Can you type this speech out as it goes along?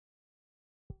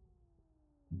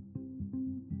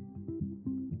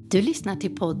Du lyssnar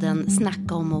till podden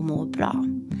Snacka om och må bra.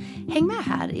 Häng med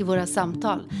här i våra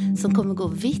samtal som kommer gå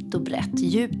vitt och brett,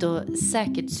 djupt och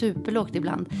säkert superlågt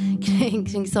ibland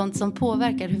kring sånt som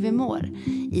påverkar hur vi mår.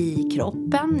 I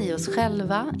kroppen, i oss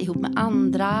själva, ihop med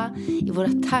andra, i våra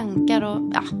tankar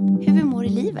och hur vi mår i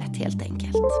livet helt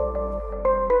enkelt.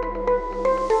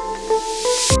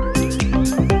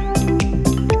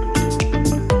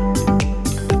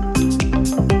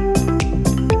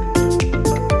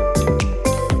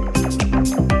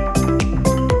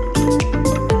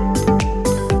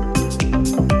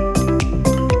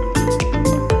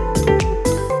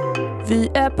 Vi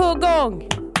är på gång!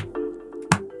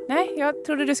 Nej, jag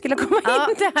trodde du skulle komma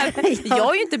in där. Jag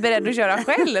är ju inte beredd att köra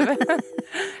själv.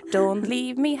 Don't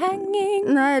leave me hanging.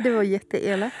 Nej, det var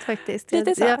jätteelakt faktiskt.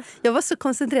 Jag var så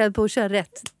koncentrerad på att köra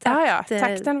rätt takt.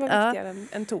 Takten var viktigare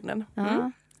än tonen.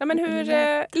 Mm. Ja, men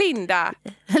hur, Linda,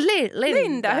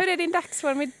 hur är din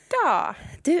dagsform idag?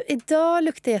 Du, idag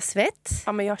luktar jag svett.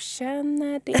 Ja, men jag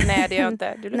känner det. Nej, det gör jag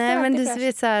inte. Nej, men du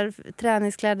vet så här,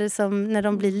 träningskläder som när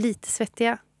de blir lite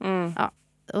svettiga. Mm. Ja,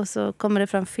 och så kommer det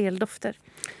fram fel dofter.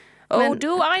 Men,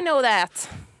 do I know that?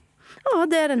 Ja,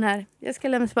 det är den här. Jag ska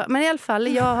lämna tillbaka. Men i alla fall,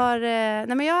 jag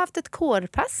har haft ett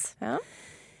kårpass. Ja.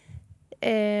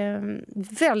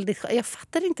 Väldigt skönt. Jag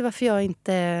fattar inte varför jag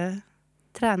inte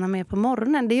tränar mer på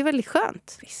morgonen. Det är ju väldigt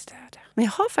skönt. Visst är det. Men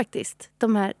jag har faktiskt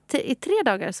i 3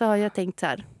 dagar så har jag tänkt så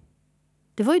här.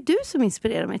 Det var ju du som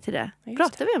inspirerade mig till det.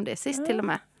 Pratade vi om det sist till och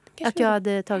med? Att jag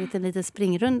hade tagit en liten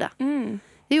springrunda. Mm.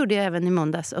 Det gjorde jag även i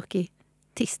måndags och i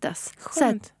tisdags.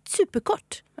 Skönt. Så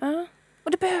superkort. Ja.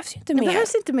 Och det behövs ju inte Det mer.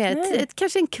 behövs inte mer.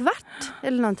 Kanske en kvart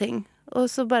eller någonting.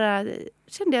 Och så bara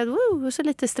kände jag och så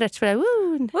lite stretch för det.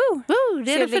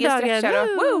 Det är det för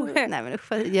dagen. Nej,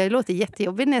 men jag låter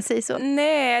jättejobbig när jag säger så.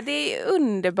 Nej, det är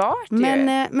underbart.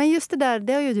 Men just det där,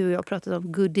 det har ju du och jag pratat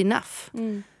om, good enough.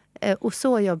 Mm. Och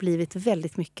så har jag blivit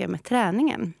väldigt mycket med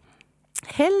träningen.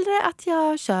 Hellre att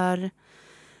jag kör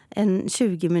en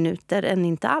 20 minuter än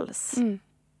inte alls. Mm.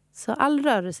 Så all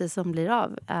rörelse som blir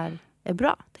av är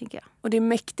bra, tänker jag. Och det är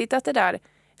mäktigt att det där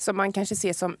som man kanske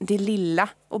ser som det lilla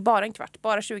och bara en kvart,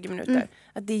 bara 20 minuter,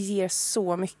 att det ger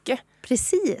så mycket.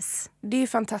 Precis. Det är ju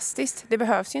fantastiskt. Det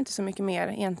behövs ju inte så mycket mer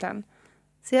egentligen.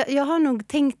 Så jag har nog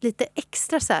tänkt lite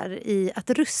extra så här i att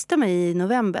rusta mig i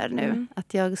november nu. Mm.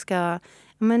 Att jag ska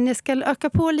öka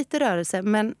på lite rörelse,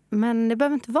 men det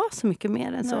behöver inte vara så mycket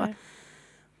mer än så.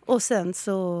 Och sen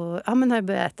så har jag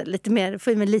börjat äta lite mer,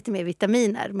 få i mig lite mer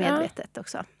vitaminer medvetet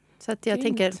också. Så att jag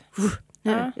tänker,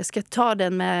 jag ska ta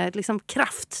den med liksom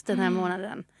kraft den här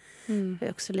månaden. Mm. Det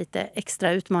är också lite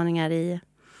extra utmaningar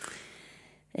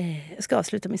jag ska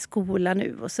avsluta min skola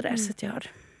nu och sådär. Så att jag har...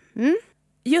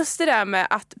 Just det där med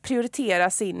att prioritera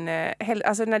sin,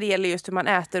 alltså när det gäller just hur man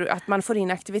äter och att man får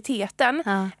in aktiviteten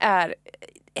är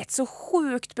ett så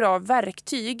sjukt bra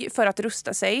verktyg för att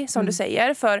rusta sig, som du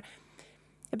säger. För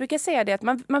jag brukar säga det att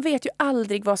man vet ju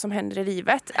aldrig vad som händer i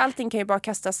livet. Allting kan ju bara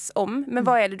kastas om. Men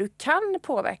vad är det du kan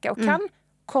påverka och kan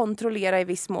kontrollera i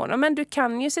viss mån? Men du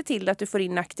kan ju se till att du får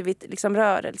in liksom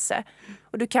rörelse.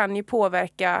 Och du kan ju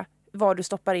påverka vad du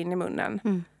stoppar in i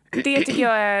munnen. Det tycker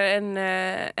jag är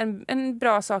en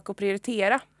bra sak att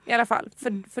prioritera i alla fall.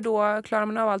 För då klarar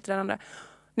man av allt det andra.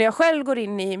 När jag själv går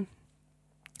in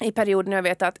i perioden när jag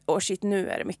vet att nu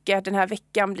är det mycket. Den här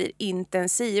veckan blir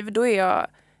intensiv. Då är jag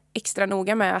extra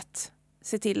noga med att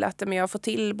se till att jag får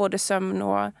till både sömn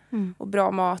och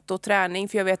bra mat och träning.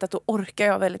 För jag vet att då orkar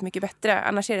jag väldigt mycket bättre.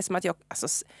 Annars är det som att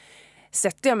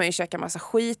sätter jag mig och käkar massa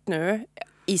skit nu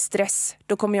i stress,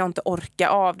 då kommer jag inte orka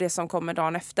av det som kommer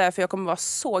dagen efter. För jag kommer vara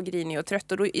så grinig och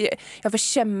trött. Och då jag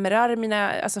försämrar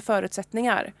mina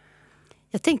förutsättningar.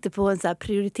 Jag tänkte på en så här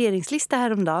prioriteringslista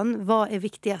häromdagen. Vad är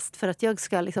viktigast för att jag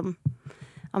ska liksom...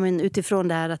 utifrån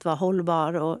det här att vara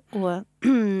hållbar och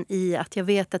i att jag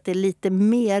vet att det är lite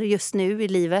mer just nu i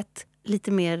livet.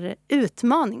 Lite mer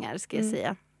utmaningar ska jag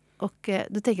säga. Och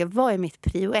då tänkte jag, vad är mitt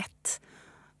prio 1?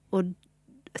 Och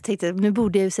jag tänkte, nu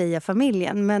borde jag ju säga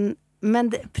familjen.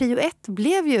 Men prio 1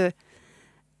 blev ju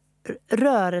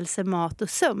rörelse, mat och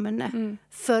sömn.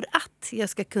 För att jag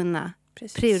ska kunna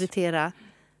prioritera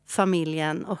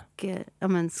familjen och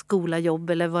skola, jobb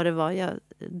eller vad det var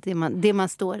det man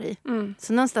står i.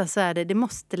 Så någonstans så är det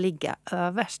måste ligga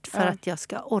överst för att jag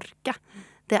ska orka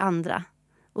det andra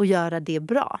och göra det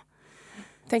bra.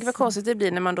 Tänk vad konstigt det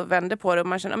blir när man då vänder på det och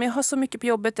man känner att jag har så mycket på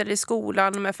jobbet eller i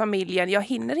skolan med familjen. Jag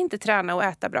hinner inte träna och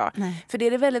äta bra. Nej. För det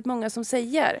är det väldigt många som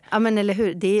säger. Ja, men eller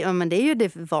hur? Det är ju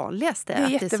det vanligaste. Det är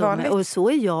jättevanligt. Och så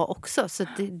är jag också. Så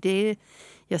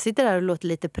jag sitter där och låter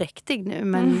lite präktig nu.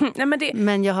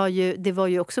 Men jag har ju, det var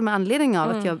ju också med anledning av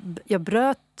att jag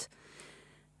bröt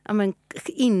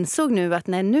insåg nu att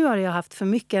nu har jag haft för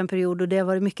mycket en period och det har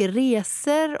varit mycket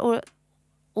resor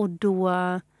och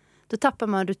då tappar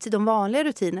man de vanliga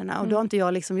rutinerna och då har inte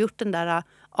jag liksom gjort den där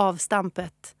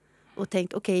avstampet och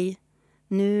tänkt okej,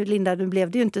 nu Linda, nu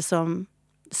blev det ju inte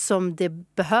som det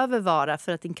behöver vara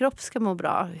för att din kropp ska må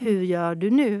bra. Hur gör du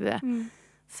nu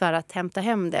för att hämta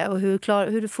hem det? Och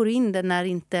hur får du in det när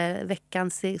inte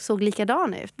veckan såg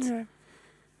likadan ut? Mm.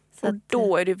 Och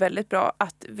då är det väldigt bra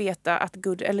att veta att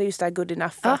good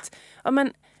enough. Ja. Att,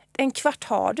 men en kvart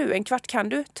har du, en kvart kan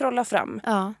du trolla fram.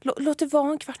 Ja. Låt det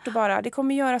vara en kvart och bara. Det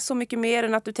kommer göra så mycket mer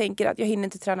än att du tänker att jag hinner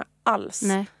inte träna alls.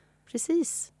 Nej,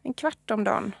 precis. En kvart om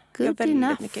dagen. Good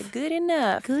enough. Mycket. Good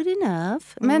enough. Good enough.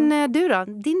 Men du då,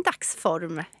 din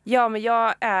dagsform? Ja, men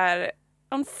jag är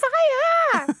on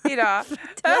fire idag.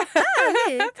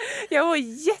 Jag mår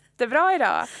jättebra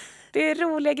idag. Det är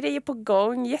roliga grejer på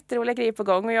gång, jätteroliga grejer på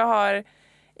gång. Och jag har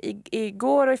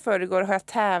igår och i förrgår har jag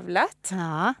tävlat.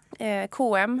 Ja.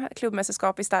 KM,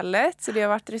 klubbmästerskap i stallet. Så det har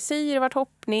varit dressyr, det har varit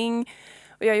hoppning.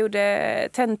 Och jag gjorde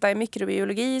tenta i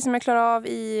mikrobiologi som jag klarade av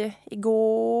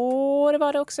igår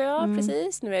var det också,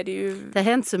 precis. Nu är det ju... Det har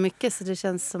hänt så mycket så det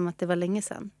känns som att det var länge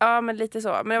sedan. Ja, men lite så.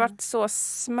 Men det har varit så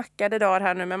smackade dagar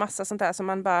här nu med massa sånt här som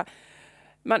man bara...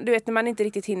 du vet när man inte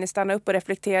riktigt hinner stanna upp och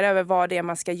reflektera över vad det är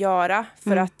man ska göra.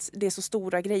 För att det är så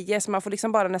stora grejer. Så man får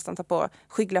liksom bara nästan ta på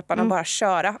skygglapparna och bara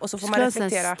köra. Och så får man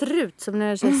reflektera. En strut som när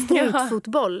det är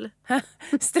strutfotboll.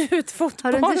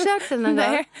 Strutfotboll. Har du inte kört den någon gång?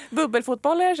 Nej,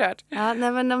 bubbelfotboll har jag kört. Ja,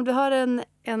 nej, men om du har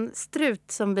en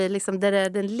strut som blir liksom där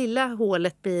det lilla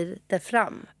hålet blir där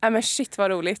fram. Ja, men shit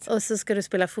vad roligt. Och så ska du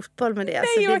spela fotboll med det.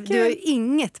 Nej, alltså, du har ju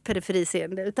inget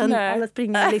periferiseende utan alla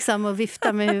springer liksom och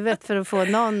viftar med huvudet för att få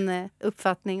någon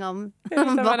uppfattning om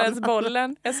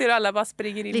bollen. Jag ser alla bara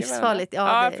springer in livsfarligt. i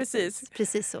varandra. Ja, precis.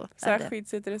 Precis så. Så här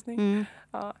skyddsutrustning.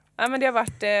 Ja, men det har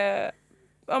varit det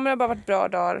har bara varit bra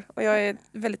dagar och jag är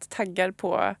väldigt taggad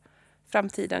på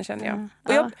framtiden känner jag.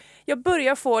 Och jag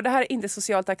börjar få, det här är inte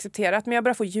socialt accepterat, men jag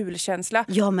börjar få julkänsla.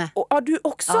 Jag med. Och du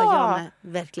också? Ja, jag med.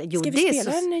 Verkligen. Jo, ska vi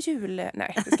spela en jul?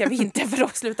 Nej, det ska vi inte för då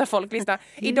slutar folk lyssna.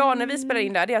 Idag när vi spelar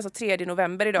in det är alltså 3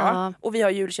 november idag. Och vi har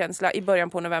julkänsla i början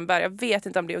på november. Jag vet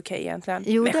inte om det är okej egentligen.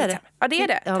 Jo, det är det. Ja, det är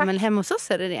det. Ja, tack. Men hemma hos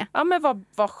oss är det. Ja, men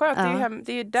vad skönt. Ja.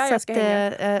 Det är ju där så jag ska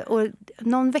hänga. Och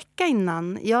någon vecka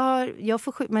innan, jag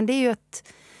får men det är ju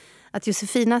att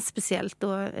Josefina speciellt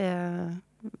då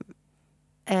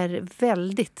är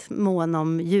väldigt mån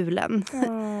om julen.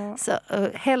 Så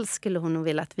helst skulle hon nog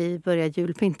vilja att vi börjar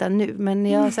julpynta nu. Men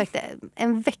jag har sagt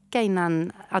en vecka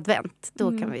innan advent, då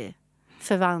kan vi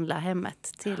förvandla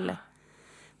hemmet till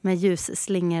med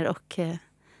ljusslingor och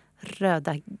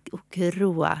röda och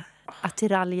råa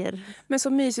attiraljer. Men så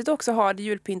mysigt också att ha det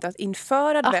julpyntat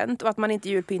inför advent och att man inte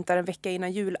julpyntar en vecka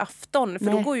innan julafton.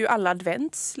 För då går ju alla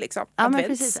advents liksom. Ja, men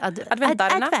precis.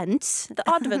 Adventarna. The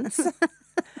advents.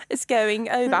 It's going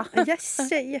over. Yes.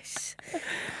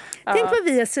 Tänk vad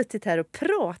vi har suttit här och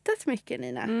pratat mycket,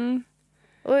 Nina.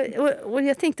 Och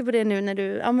jag tänkte på det nu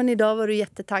när men idag var du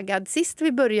jättetaggad. Sist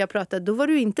vi började prata, då var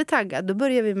du inte taggad. Då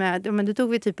började vi med, men då tog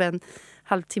vi typ en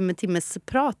timmes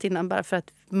prat innan bara för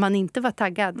att man inte var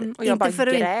taggad. Och jag inte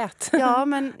bara grät. Ja,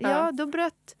 men då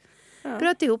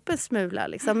bröt ihop en smula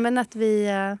liksom. Men att vi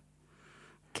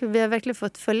har verkligen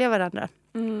fått följa varandra.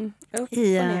 Upp och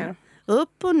ner.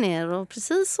 Upp och ner, och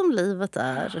precis som livet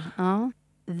är. Ja.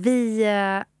 Vi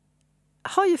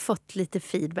har ju fått lite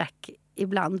feedback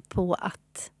ibland på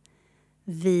att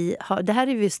vi har, det här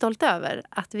är vi stolta över,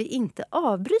 att vi inte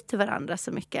avbryter varandra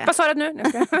så mycket. Vad sa du nu?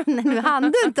 Nej, nu hann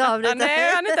du inte avbryta.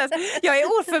 Nej, han inte ens. Jag är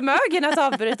oförmögen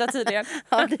att avbryta tydligen.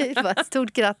 Ja, det är bara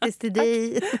stort grattis till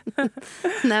dig.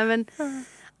 Nej, men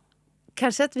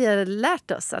kanske att vi har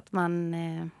lärt oss att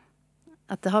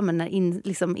det har med den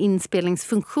här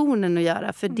inspelningsfunktionen att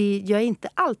göra. För jag är inte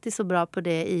alltid så bra på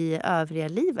det i övriga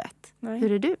livet. Nej.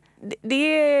 Hur är du?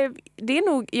 Det är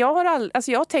nog... Jag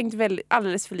har tänkt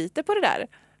alldeles för lite på det där.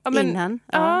 Innan?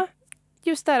 Ja.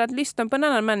 Just det här att lyssna på en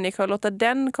annan människa och låta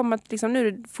den komma... Liksom, nu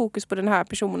är det fokus på den här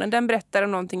personen. Den berättar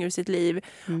om någonting ur sitt liv.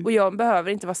 Och jag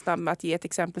behöver inte vara snabb med att ge ett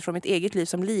exempel från mitt eget liv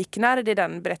som liknar det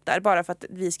den berättar. Bara för att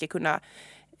vi ska kunna...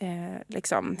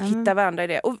 hitta varandra i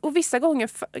det. Och vissa gånger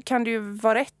kan det ju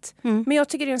vara rätt. Men jag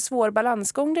tycker det är en svår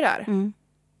balansgång det där.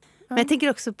 Men jag tänker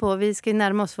också på, vi ska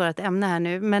närma oss vårt ämne här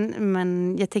nu,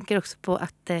 men jag tänker också på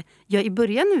att i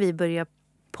början när vi började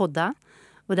podda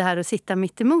och det här att sitta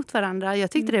mitt emot varandra,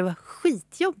 jag tyckte det var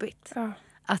skitjobbigt.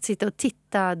 Att sitta och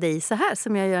titta dig så här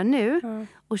som jag gör nu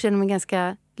och känna mig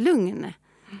ganska lugn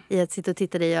i att sitta och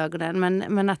titta dig i ögonen.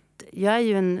 Men att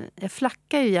jag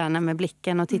flackar ju gärna med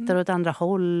blicken och tittar åt andra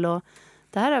håll och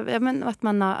Det här, men att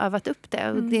man har övat upp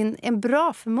det. Och det är en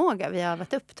bra förmåga vi har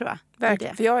övat upp, tror jag.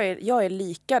 Verkligen, för jag är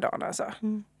likadan alltså.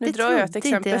 Nu det drar jag ett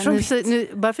exempel från nu,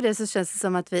 bara för det så känns det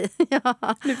som att vi...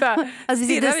 Nu bara alltså,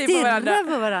 vi stirrar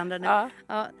på varandra nu. Ja.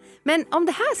 Ja. Men om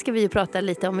det här ska vi ju prata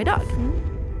lite om idag.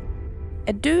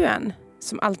 Är du en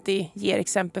som alltid ger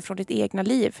exempel från ditt egna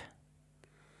liv?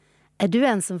 Är du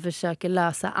en som försöker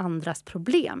lösa andras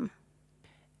problem?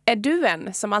 Är du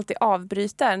en som alltid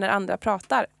avbryter när andra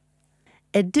pratar?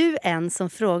 Är du en som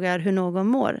frågar hur någon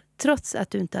mår trots att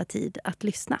du inte har tid att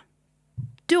lyssna?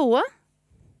 Då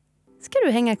ska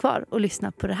du hänga kvar och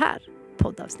lyssna på det här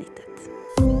poddavsnittet.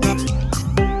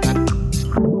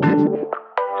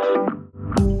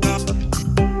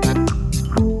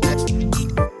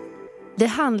 Det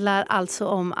handlar alltså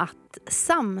om att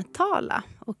samtala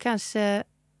och kanske,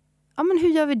 men hur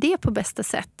gör vi det på bästa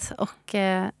sätt och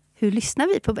hur lyssnar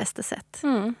vi på bästa sätt?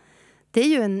 Det är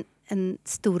ju en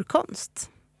stor konst.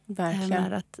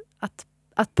 Verkligen.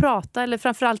 Att prata eller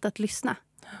framförallt att lyssna.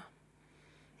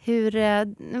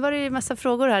 Nu var det ju en massa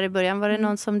frågor här i början. Var det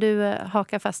någon som du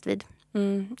hakar fast vid?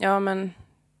 Ja, men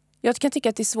jag kan tycka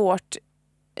att det är svårt.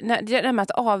 Det med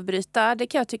att avbryta, det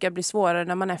kan jag tycka blir svårare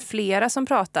när man är flera som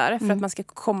pratar. För att man ska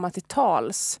komma till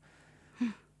tals.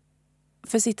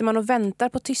 För sitter man och väntar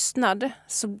på tystnad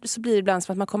så blir det ibland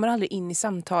som att man kommer aldrig in i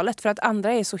samtalet. För att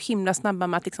andra är så himla snabba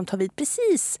med att liksom ta vid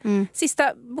precis.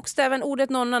 Sista bokstäven, ordet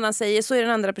någon annan säger, så är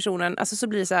den andra personen. Alltså så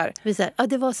blir det så här. Ja,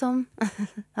 det var som...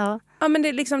 ja, men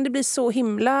det blir så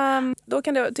himla... Då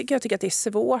kan jag tycka att det är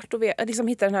svårt att liksom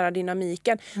hitta den här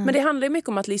dynamiken. Men det handlar ju mycket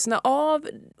om att lyssna av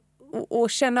och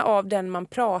känna av den man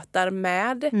pratar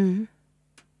med.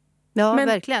 Ja,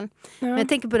 verkligen. Ja. Men jag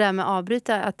tänker på det här med att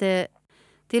avbryta, att det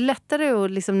är lättare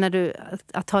att, liksom,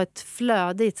 att ha ett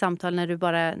flöde i ett samtal när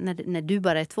du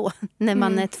bara är två. När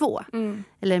man är två.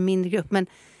 Eller en mindre grupp. Men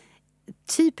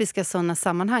typiska sådana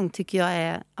sammanhang tycker jag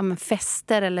är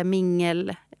fester eller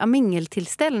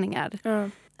mingeltillställningar.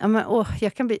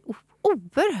 Jag kan bli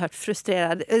oerhört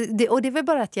frustrerad. Och det är väl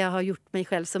bara att jag har gjort mig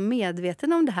själv så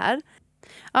medveten om det här.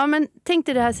 Ja, men tänk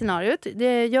dig det här scenariot.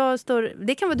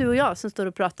 Det kan vara du och jag som står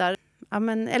och pratar.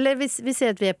 Eller vi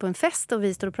säger att vi är på en fest och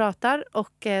vi står och pratar.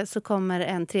 Och så kommer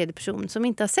en tredje person som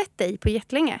inte har sett dig på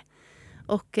jättelänge.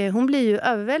 Och hon blir ju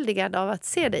överväldigad av att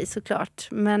se dig, såklart.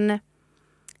 Men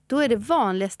då är det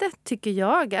vanligaste, tycker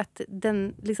jag, att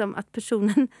att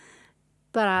personen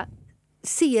bara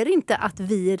ser inte att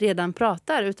vi redan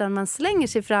pratar. Utan man slänger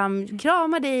sig fram,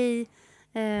 kramar dig.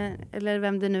 Eller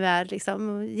vem det nu är, liksom,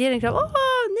 och ger en kram.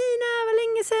 Nina, vad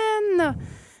länge sedan.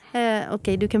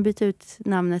 Okej, du kan byta ut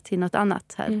namnet till något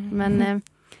annat här. Men,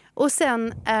 och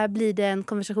sen blir det en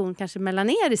konversation kanske mellan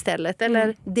er istället.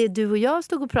 Eller det du och jag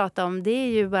stod och pratade om, det är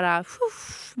ju bara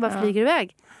flyger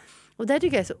iväg. Och det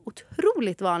tycker jag är så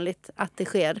otroligt vanligt att det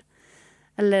sker.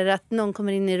 Eller att någon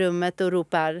kommer in i rummet och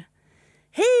ropar: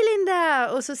 hej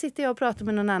Linda! Och så sitter jag och pratar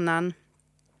med någon annan.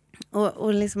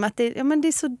 Och liksom att det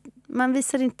är så, man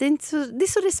visar inte så, det är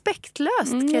så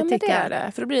respektlöst, kan jag tycka. Det är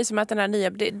det. För då blir det som att den här nya,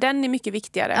 den är mycket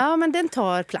viktigare. Ja, men den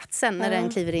tar platsen när den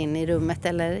kliver in i rummet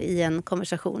eller i en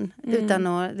konversation. Utan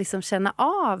att liksom känna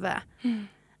av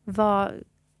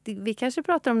vi kanske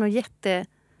pratar om något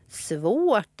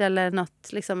jättesvårt eller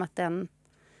något, liksom att den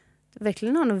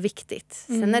verkligen har något viktigt.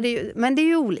 Sen är det ju, men det är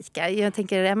ju olika. Jag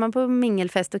tänker, är man på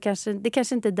mingelfest, och det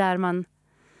kanske inte är där man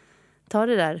tar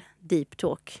det där deep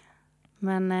talk.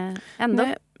 Men ändå,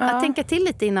 att tänka till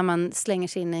lite innan man slänger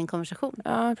sig in i en konversation.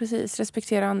 Ja, precis.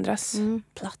 Respektera andras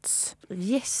plats.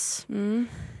 Yes.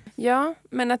 Ja,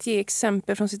 men att ge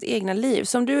exempel från sitt egna liv.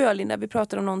 Som du och jag, Linda, vi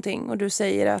pratar om någonting och du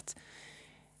säger att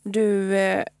du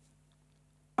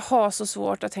har så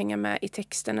svårt att hänga med i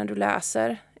texten när du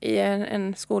läser i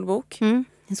en skolbok. En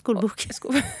skolbok.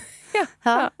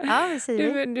 Ja, det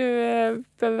säger vi. Du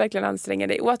behöver verkligen anstränga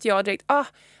dig. Och att jag direkt,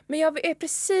 men jag är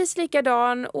precis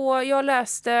likadan och jag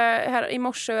läste här i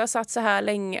morse och jag satt så här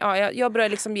länge. Ja, jag börjar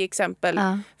liksom ge exempel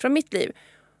från mitt liv.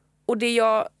 Och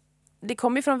det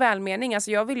kommer ju från välmening.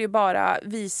 Alltså jag vill ju bara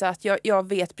visa att jag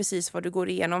vet precis vad du går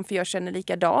igenom, för jag känner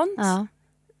likadant.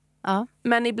 Ja.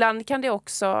 Men ibland kan det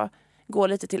också gå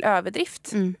lite till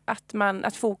överdrift. Att man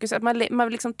vill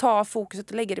liksom ta fokuset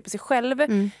och lägga det på sig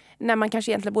själv. När man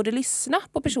kanske egentligen borde lyssna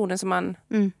på personen som man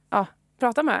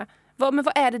pratar med. Men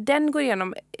vad är det den går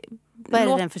igenom? Vad är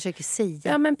det den försöker säga?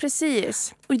 Ja, men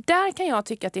precis. Och där kan jag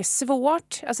tycka att det är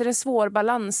svårt. Alltså det är en svår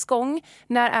balansgång.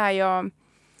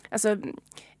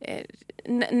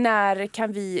 När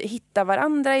kan vi hitta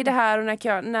varandra i det här? Och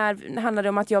när handlar det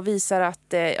om att jag visar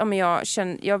att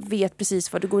jag vet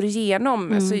precis vad du går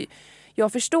igenom. Alltså,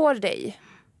 jag förstår dig.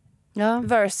 Ja.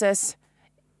 Versus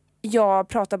jag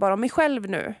pratar bara om mig själv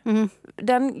nu.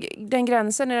 Den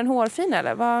gränsen, är den hårfin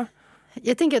eller? Vad?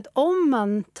 Jag tänker att om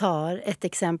man tar ett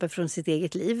exempel från sitt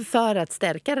eget liv för att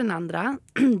stärka den andra,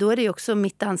 då är det också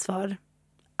mitt ansvar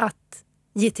att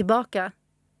ge tillbaka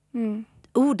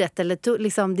ordet. Eller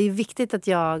liksom, det är viktigt att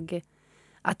jag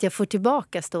får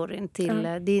tillbaka storyn till...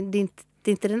 Det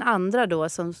är inte den andra då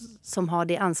som har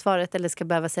det ansvaret eller ska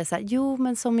behöva säga så här, jo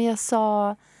men som jag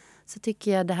sa så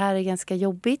tycker jag det här är ganska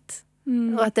jobbigt.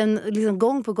 Och att den liksom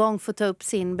gång på gång får ta upp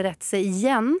sin berättelse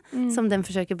igen som den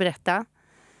försöker berätta.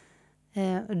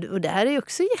 Och det här är ju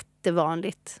också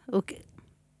jättevanligt. Och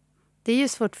det är ju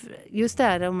svårt, just det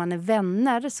här om man är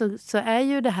vänner så är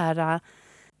ju det här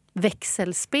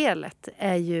växelspelet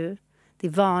det är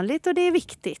vanligt och det är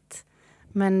viktigt.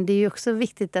 Men det är ju också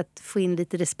viktigt att få in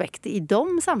lite respekt i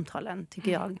de samtalen,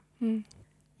 tycker jag.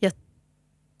 Jag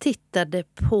tittade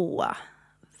på,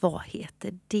 vad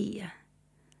heter det?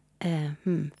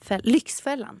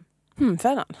 Lyxfällan.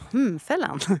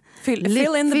 Fällan. Fill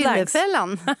in the blanks.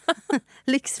 Fyllefällan.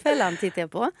 Lyxfällan tittade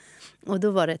jag på. Och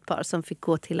då var det ett par som fick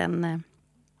gå till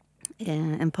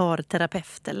en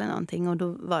parterapeut eller någonting. Och då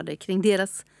var det kring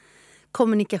deras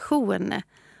kommunikation.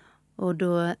 Och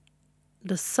då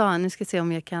sa han, nu ska jag se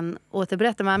om jag kan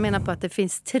återberätta, men han menar på att det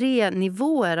finns 3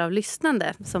 nivåer av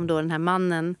lyssnande som då den här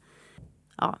mannen,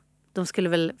 de skulle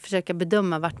väl försöka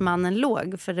bedöma vart mannen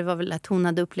låg, för det var väl att hon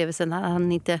hade upplevelsen att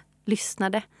han inte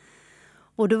lyssnade.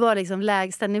 Och då var liksom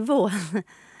lägsta nivån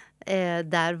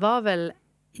där var väl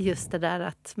just det där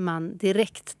att man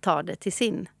direkt tar det till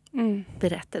sin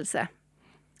berättelse.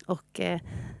 Och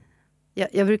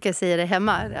jag brukar säga det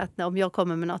hemma, att om jag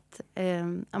kommer med något,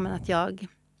 att jag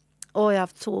har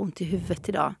haft så ont i huvudet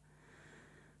idag.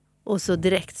 Och så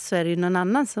direkt så är det ju någon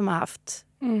annan som har haft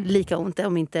lika ont,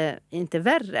 om inte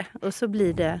värre. Och så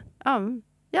blir det,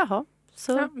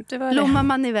 så lommar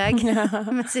man iväg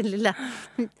med sin lilla,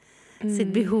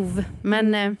 sitt behov.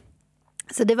 Men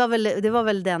så det var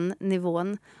väl den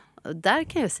nivån. Och där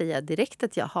kan jag säga direkt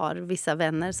att jag har vissa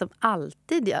vänner som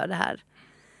alltid gör det här.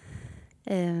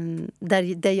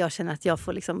 Där jag känner att jag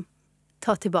får liksom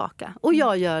ta tillbaka. Och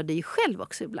jag gör det ju själv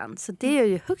också ibland. Så det är jag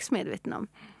ju högst medveten om.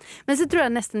 Men så tror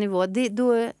jag nästa nivå,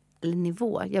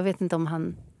 jag vet inte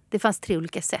om det fanns 3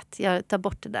 olika sätt. Jag tar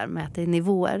bort det där med att det är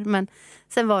nivåer. Men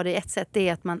sen var det ett sätt, det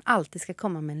är att man alltid ska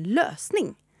komma med en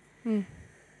lösning.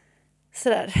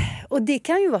 Sådär. Och det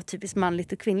kan ju vara typiskt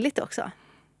manligt och kvinnligt också.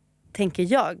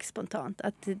 Tänker jag spontant.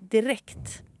 Att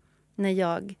direkt när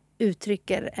jag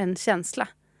uttrycker en känsla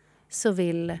så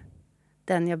vill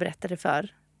den jag berättade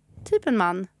för, typ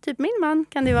min man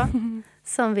kan det vara,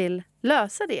 som vill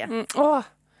lösa det.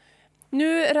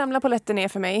 Nu ramlar polletten ner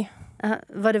för mig.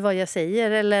 Vad det var jag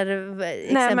säger eller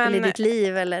exempel i ditt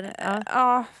liv eller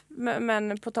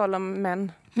men på tal om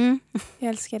män. Jag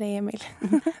älskar dig, Emil.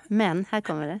 Men här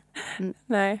kommer det.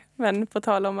 Nej, men på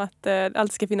tal om att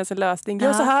allt ska finnas en lösning.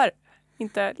 Gör så här.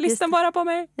 Inte lyssna bara på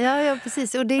mig. Ja,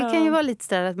 precis. Och det kan ju vara lite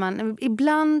så att man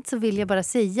ibland så vill jag bara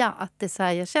säga att det är så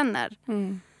här jag känner.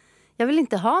 Jag vill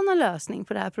inte ha någon lösning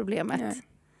på det här problemet.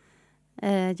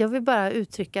 Jag vill bara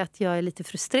uttrycka att jag är lite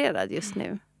frustrerad just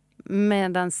nu.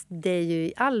 Medan det är ju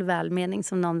i all välmening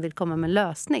som någon vill komma med en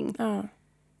lösning. Ja,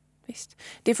 visst.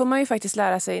 Det får man ju faktiskt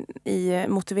lära sig i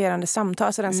motiverande samtal,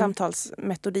 alltså den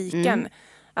samtalsmetodiken.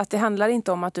 Att det handlar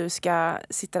inte om att du ska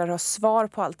sitta där och ha svar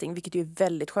på allting, vilket ju är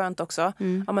väldigt skönt också.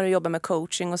 Om man jobbar med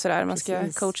coaching och sådär. Man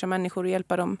ska coacha människor och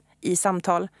hjälpa dem i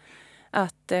samtal.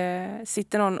 Att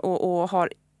sitter någon och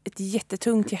har ett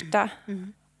jättetungt hjärta.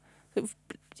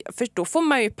 För då får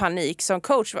man ju panik som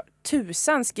coach.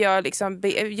 Tusan ska jag liksom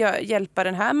hjälpa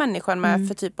den här människan med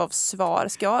för typ av svar?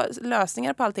 Ska jag ha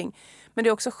lösningar på allting? Men det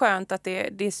är också skönt att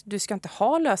du ska inte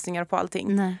ha lösningar på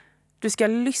allting. Nej. Du ska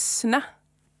lyssna.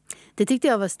 Det tyckte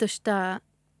jag var största...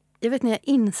 Jag vet när jag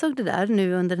insåg det där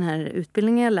nu under den här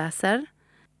utbildningen jag läser.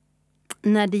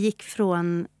 När det gick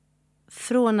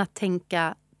från att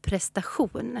tänka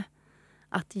prestation.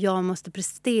 Att jag måste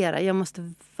prestera, jag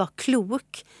måste vara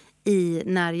klok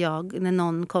när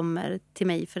någon kommer till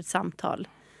mig för ett samtal.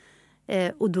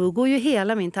 Och då går ju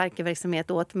hela min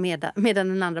tankeverksamhet åt medan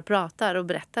den andra pratar och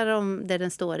berättar om det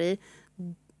den står i.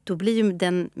 Då blir ju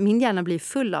min hjärna blir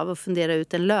full av att fundera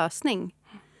ut en lösning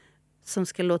som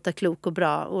ska låta klok och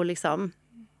bra och liksom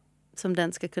som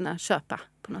den ska kunna köpa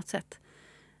på något sätt.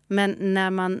 Men när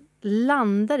man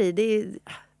landar i det,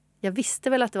 jag visste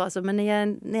väl att det var så, men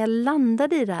när jag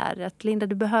landade i det här att Linda,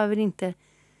 du behöver inte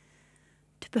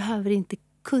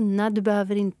kunna, du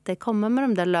behöver inte komma med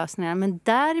de där lösningarna, men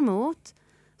däremot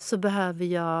så behöver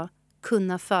jag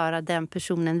kunna föra den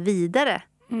personen vidare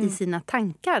i sina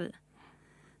tankar.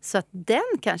 Så att den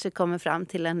kanske kommer fram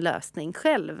till en lösning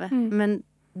själv. Men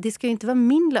det ska ju inte vara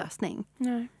min lösning.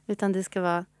 Nej. Utan det ska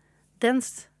vara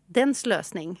dens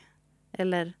lösning.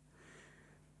 Eller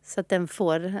så att den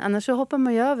får... Annars så hoppar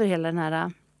man ju över hela den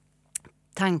här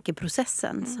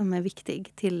tankeprocessen som är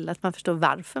viktig. Till att man förstår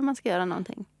varför man ska göra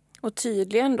någonting. Och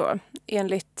tydligen då,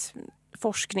 enligt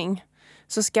forskning,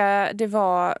 så ska det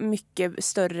vara mycket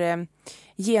större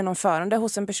genomförande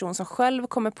hos en person som själv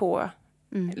kommer på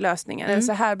lösningen. Eller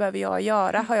så här behöver jag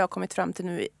göra, har jag kommit fram till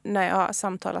nu när jag har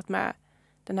samtalat med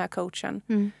den här coachen.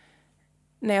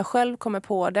 När jag själv kommer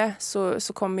på det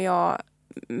så kommer jag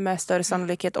med större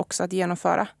sannolikhet också att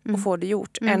genomföra och få det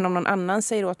gjort. Än om någon annan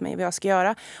säger åt mig vad jag ska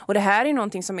göra. Och det här är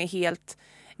någonting som är helt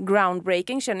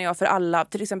groundbreaking, känner jag, för alla,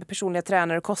 till exempel personliga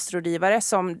tränare och kostrådgivare,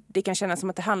 som det kan kännas som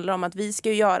att det handlar om att vi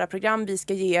ska göra program, vi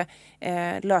ska ge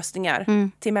lösningar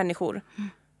till människor.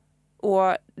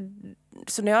 Och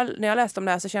så när jag läste om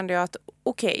det här så kände jag att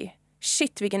okej,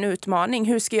 shit vilken utmaning.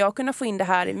 Hur ska jag kunna få in det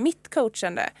här i mitt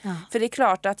coachande? Ja. För det är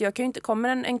klart att jag kan ju inte, kommer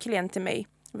en klient till mig,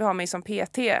 vi har mig som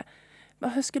PT, men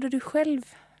hur skulle du själv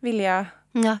vilja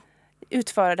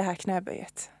utföra det här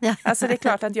knäböjet? Ja. Alltså det är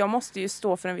klart att jag måste ju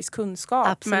stå för en viss kunskap.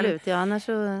 Absolut, men annars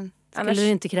skulle det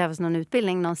inte krävas någon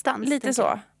utbildning någonstans. Lite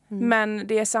så. Men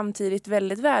det är samtidigt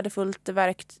väldigt värdefullt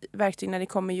verktyg när det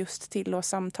kommer just till och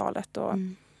samtalet. Och,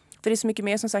 för det är så mycket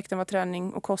mer som sagt än vad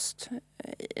träning och kost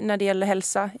när det gäller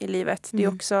hälsa i livet. Det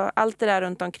är också allt det där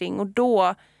runt omkring. Och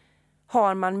då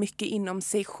har man mycket inom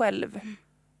sig själv.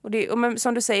 Och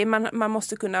som du säger, man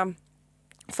måste kunna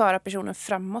föra personen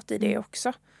framåt i det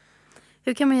också.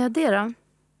 Hur kan man göra det då?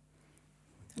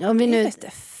 Om vi nu...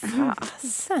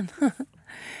 Fasen.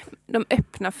 De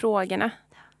öppna frågorna.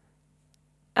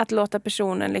 Att låta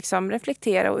personen liksom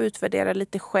reflektera och utvärdera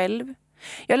lite själv.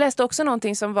 Jag läste också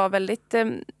någonting som var väldigt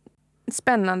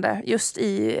spännande just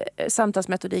i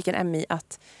samtalsmetodiken MI,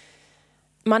 att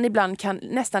man ibland kan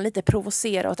nästan lite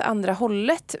provocera åt andra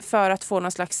hållet för att få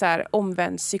någon slags så här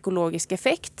omvänd psykologisk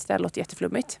effekt. Det här låter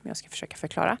jätteflummigt, men jag ska försöka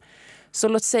förklara. Så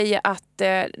låt säga att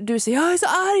du säger jag är så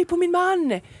arg på min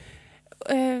man.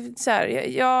 Så här,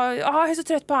 jag är så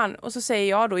trött på han. Och så säger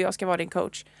jag då, jag ska vara din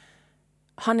coach.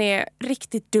 Han är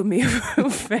riktigt dum i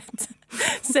huvudet,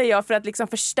 säger jag, för att liksom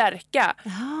förstärka.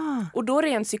 Och då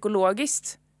rent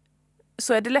psykologiskt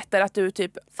så är det lättare att du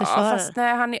typ...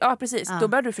 precis. Då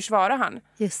börjar du försvara han.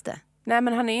 Just det. Nej,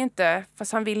 men han är inte...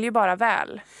 Fast han vill ju bara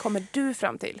väl. Kommer du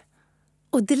fram till.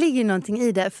 Och det ligger någonting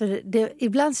i det. För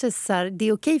ibland så är det så här, det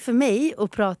är okej för mig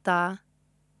att prata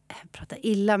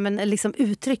illa, men liksom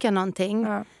uttrycka någonting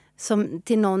som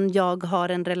till någon jag har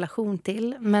en relation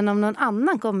till. Men om någon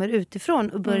annan kommer utifrån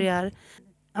och börjar,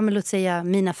 låt säga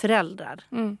mina föräldrar.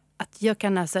 Att jag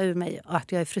kan läsa ur mig och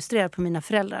att jag är frustrerad på mina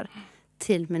föräldrar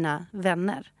till mina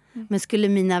vänner. Men skulle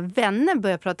mina vänner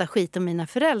börja prata skit om mina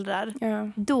föräldrar,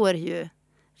 då är det ju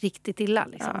riktigt illa.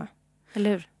 Liksom. Ja. Eller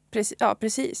hur?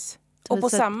 Precis. Och på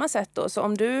samma sätt då, så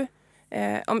om du,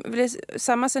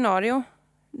 samma scenario,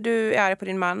 du är arg på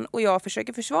din man och jag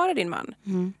försöker försvara din man.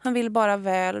 Han vill bara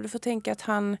väl och du får tänka att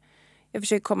jag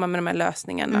försöker komma med de här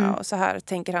lösningarna och så här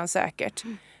tänker han säkert.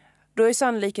 Då är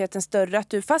sannolikheten större att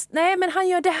du nej men han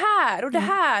gör det här och det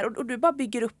här och du bara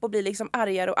bygger upp och blir liksom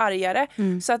argare och argare.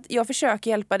 Så att jag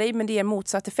försöker hjälpa dig, men det är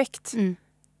motsatt effekt.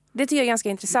 Det tycker jag är ganska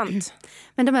intressant.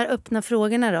 Men de här öppna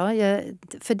frågorna då,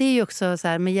 för det är ju också så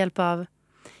här med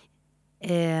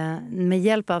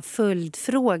hjälp av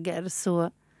följdfrågor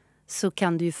så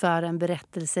kan du ju föra en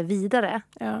berättelse vidare.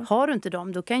 Ja. Har du inte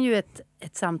dem, då kan ju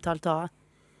ett samtal ta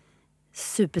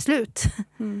superslut.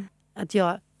 Att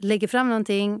jag lägger fram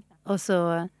någonting och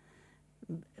så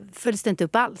följs det inte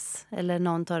upp alls. Eller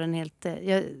någon tar en helt...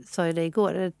 Jag sa ju det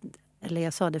igår, eller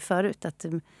jag sa det förut,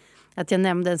 att jag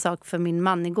nämnde en sak för min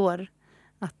man igår.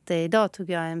 Att idag tog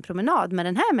jag en promenad med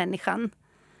den här människan.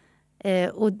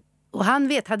 Och han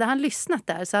vet, hade han lyssnat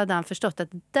där så hade han förstått att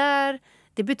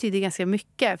det betyder ganska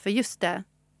mycket. För just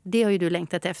det har ju du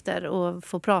längtat efter, att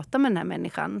få prata med den här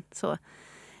människan. Så.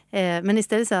 Men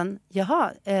istället sa han,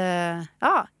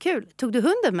 kul, tog du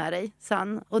hunden med dig? Sa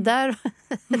han. Och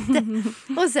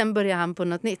och sen började han på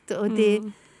något nytt. Och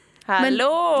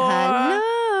Hallå!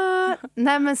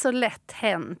 Nej, men så lätt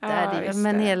hänt är det.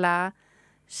 Men hela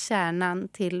kärnan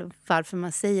till varför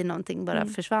man säger någonting bara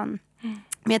försvann.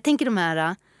 Men jag tänker de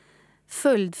här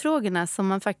följdfrågorna som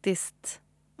man faktiskt,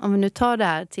 om vi nu tar det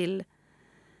här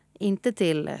inte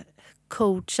till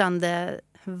coachande,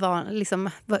 liksom,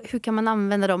 hur kan man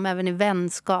använda dem även i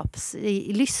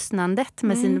i lyssnandet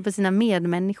på sina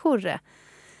medmänniskor,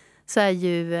 så är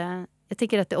ju, jag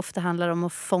tycker att det ofta handlar om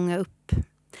att fånga upp,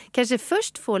 kanske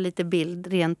först få lite bild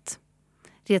rent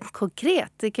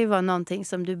konkret. Det kan ju vara någonting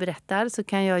som du berättar, så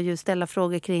kan jag ju ställa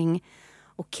frågor kring,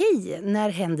 okej, när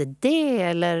hände det?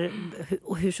 Eller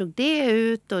hur såg det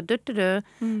ut? Och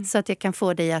så att jag kan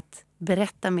få dig att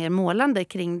berätta mer målande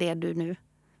kring det du nu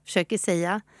försöker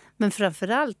säga. Men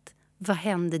framförallt, vad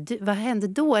hände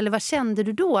då? Eller vad kände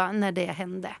du då när det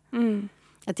hände?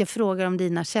 Att jag frågar om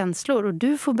dina känslor och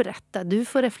du får berätta, du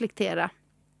får reflektera.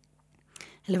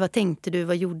 Eller vad tänkte du,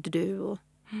 vad gjorde du och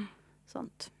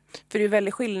sånt. För det är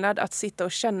väldigt skillnad att sitta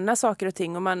och känna saker och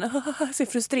ting och man ser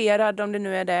frustrerad om det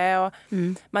nu är det och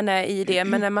man är i det.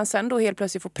 Men när man sen då helt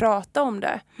plötsligt får prata om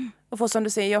det och får, som du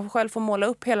säger, jag själv får måla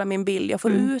upp hela min bild, jag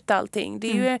får ut allting.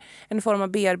 Det är ju en form av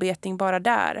bearbetning bara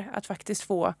där, att faktiskt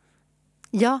få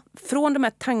från de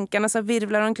här tankarna som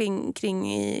virvlar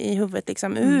omkring i huvudet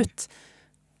liksom, ut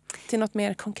till något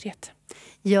mer konkret.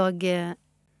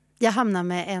 Jag hamnar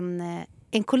med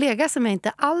en kollega som jag inte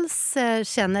alls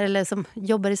känner eller som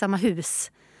jobbar i samma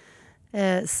hus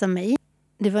som mig.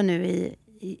 Det var nu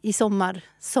i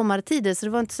sommartider, så det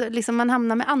var inte så, liksom, man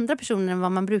hamnar med andra personer än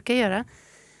vad man brukar göra.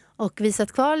 Och vi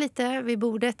satt kvar lite vid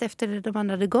bordet efter de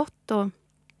andra hade gått och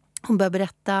hon började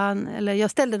berätta, eller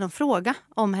jag ställde någon fråga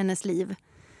om hennes liv.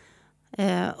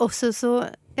 Och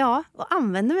och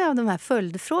använde mig av de här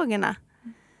följdfrågorna.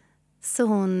 Så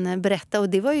hon berättade, och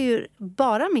det var ju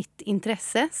bara mitt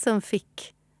intresse som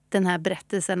fick den här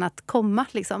berättelsen att komma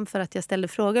liksom, för att jag ställde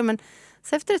frågor. Men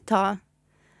så efter ett tag,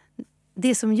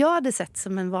 det som jag hade sett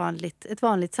som ett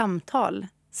vanligt samtal,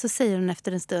 så säger hon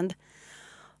efter en stund: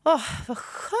 vad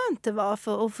skönt det var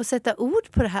för att få sätta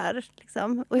ord på det här.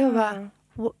 Liksom. Och jag bara,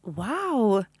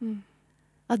 wow!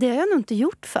 Ja, det har jag nog inte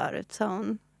gjort förut, sa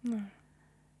hon.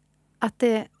 Att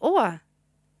det,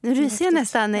 nu ryser jag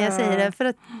nästan när jag säger det. För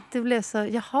att det blev så,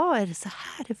 jaha, är det så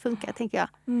här det funkar, tänker jag.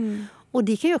 Och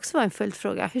det kan ju också vara en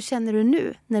följdfråga. Hur känner du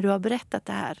nu när du har berättat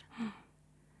det här?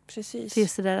 Precis. För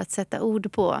just det där att sätta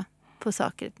ord på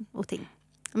saker och ting.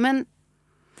 Men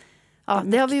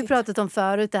det har vi ju pratat om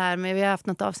förut det här. Men vi har haft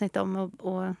något avsnitt om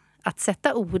och att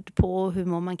sätta ord på och hur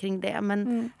mår man kring det.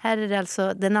 Men här är det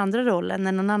alltså den andra rollen.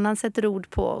 När någon annan sätter ord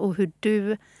på och hur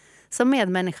du som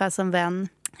medmänniska, som vän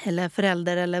eller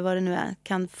förälder eller vad det nu är,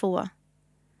 kan få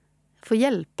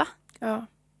hjälpa. Ja.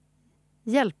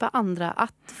 Hjälpa andra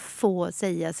att få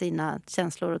säga sina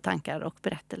känslor och tankar och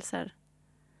berättelser.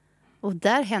 Och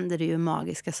där händer det ju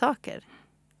magiska saker.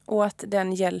 Och att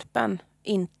den hjälpen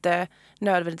inte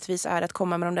nödvändigtvis är att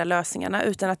komma med de där lösningarna,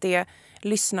 utan att det är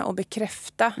lyssna och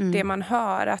bekräfta det man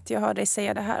hör. Att jag hör dig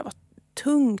säga det här var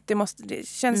tungt, det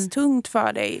känns tungt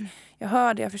för dig. Jag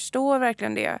hör det, jag förstår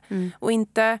verkligen det. Och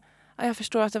inte, jag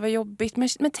förstår att det var jobbigt,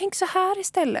 men tänk så här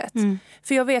istället.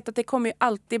 För jag vet att det kommer ju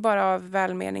alltid bara av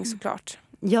välmening såklart.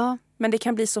 Ja. Men det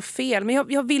kan bli så fel. Men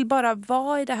jag vill bara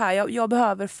vara i det här. Jag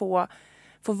behöver få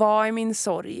vara i min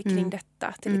sorg kring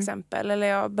detta till exempel. Eller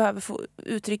jag behöver få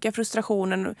uttrycka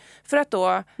frustrationen för att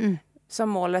då som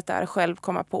målet är själv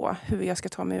komma på hur jag ska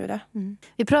ta mig ur det.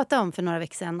 Vi pratade om för några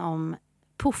veckor sedan om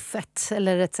puffet,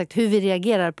 eller rätt sagt hur vi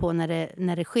reagerar på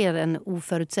när det sker en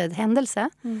oförutsedd händelse.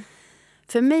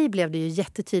 För mig blev det ju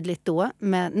jättetydligt då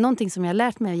med någonting som jag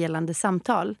lärt mig gällande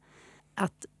samtal,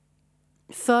 att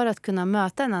för att kunna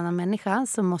möta en annan människa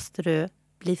så måste du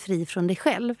bli fri från dig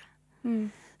själv.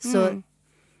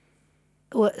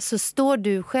 Så står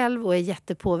du själv och är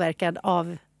jättepåverkad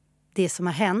av det som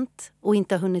har hänt och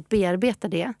inte har hunnit bearbeta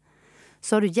det,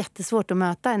 så har du jättesvårt att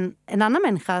möta en annan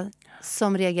människa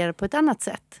som reagerar på ett annat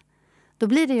sätt. Då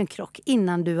blir det ju en krock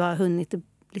innan du har hunnit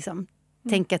liksom,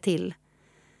 tänka till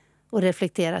och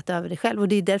reflekterat över dig själv. Och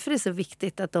det är därför det är så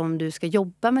viktigt att om du ska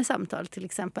jobba med samtal till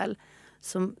exempel,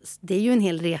 det är ju en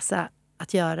hel resa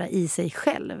att göra i sig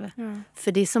själv.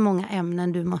 För det är så många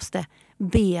ämnen du måste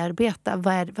bearbeta.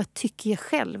 Vad tycker jag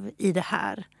själv i det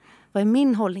här? Vad är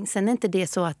min hållning? Sen är inte det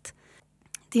så att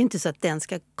det är inte så att den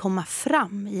ska komma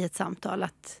fram i ett samtal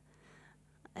att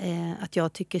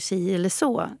jag tycker si eller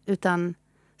så, utan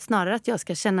snarare att jag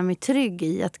ska känna mig trygg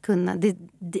i att kunna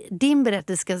din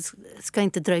berättelse ska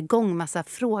inte dra igång massa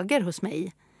frågor hos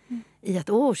mig i att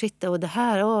shit och det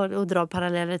här och dra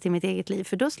paralleller till mitt eget liv,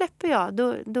 för då släpper jag,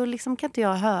 då liksom kan inte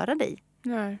jag höra dig.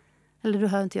 Nej. Eller då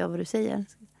hör inte jag vad du säger.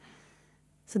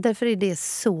 Så därför är det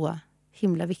så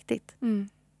himla viktigt.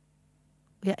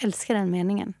 Och jag älskar den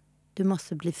meningen. Du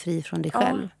måste bli fri från dig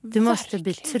själv. Du måste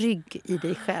bli trygg i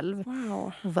dig själv.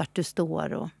 Wow. Och vart du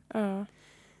står.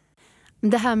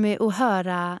 Det här med att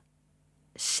höra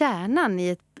kärnan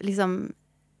i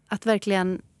att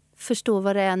verkligen förstå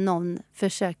vad det är någon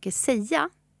försöker säga.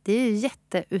 Det är ju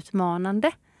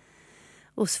jätteutmanande.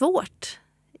 Och svårt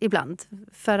ibland.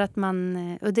 För att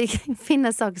och det kan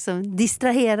finnas saker som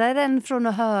distraherar en från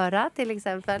att höra till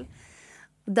exempel.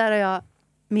 Där har jag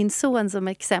min son som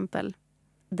exempel.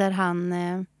 Där han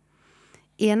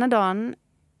ena dagen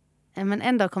Men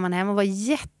en dag kom han hem och var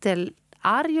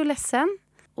jättearg och ledsen.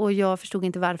 Och jag förstod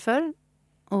inte varför.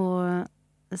 Och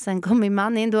sen kom min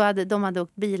man in. De hade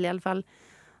åkt bil i alla fall.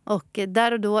 Och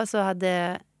där och då så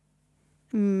hade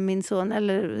min son,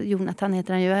 eller Jonathan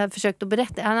heter han ju, försökt att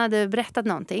berätta. Han hade berättat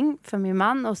någonting för min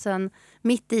man. Och sen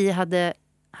mitt i hade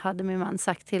min man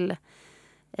sagt till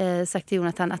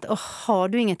Jonathan att har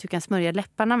du inget du kan smörja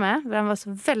läpparna med? För han var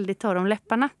så väldigt torr om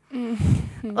läpparna.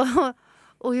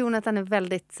 Och Jonathan är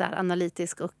väldigt så här,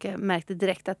 analytisk och märkte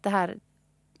direkt att det här,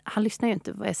 han lyssnar ju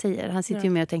inte på vad jag säger. Han sitter ju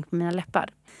med och tänker på mina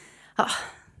läppar. Ja,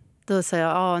 då sa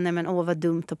jag, nej men vad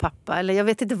dumt och pappa. Eller jag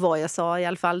vet inte vad jag sa i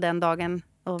alla fall den dagen.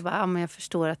 Och bara, men jag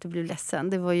förstår att du blev ledsen.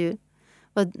 Det var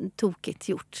tokigt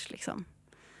gjort liksom.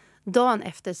 Dagen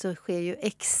efter så sker ju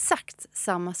exakt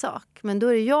samma sak. Men då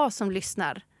är det jag som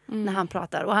lyssnar när han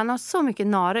pratar. Och han har så mycket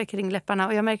nare kring läpparna.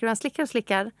 Och jag märker att han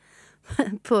slickar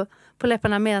på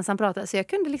läpparna medan han pratar. Så jag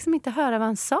kunde liksom inte höra vad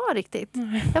han sa riktigt.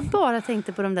 Jag bara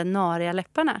tänkte på de där nariga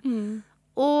läpparna.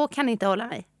 Och kan inte hålla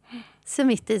mig. Så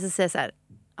mitt i så säger jag så här.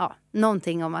 Ja,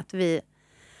 någonting om att vi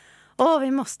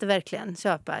måste verkligen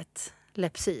köpa ett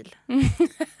Lypsyl.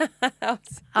 Ja,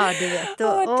 du vet. Du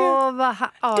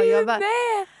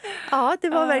med! Ja, det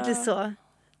var verkligen så.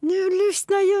 Nu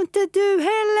lyssnar ju inte du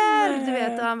heller! Du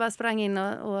vet, och han bara sprang in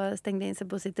och stängde in sig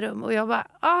på sitt rum. Och jag bara,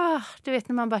 du vet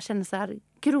när man bara känner så här,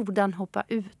 grodan hoppa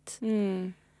ut.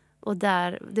 Och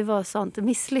det var sånt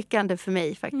misslyckande för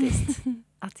mig faktiskt.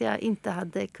 Att jag inte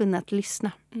hade kunnat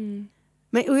lyssna.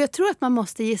 Och jag tror att man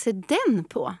måste ge sig den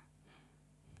på.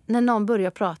 När någon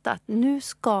börjar prata, att nu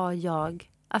ska jag...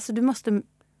 Alltså du måste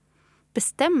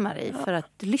bestämma dig för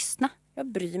att lyssna. Jag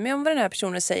bryr mig om vad den här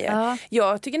personen säger. Ja.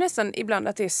 Jag tycker nästan ibland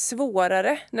att det är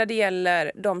svårare när det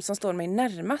gäller de som står mig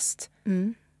närmast.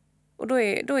 Och då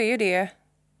är ju det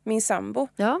min sambo.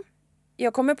 Ja.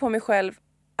 Jag kommer på mig själv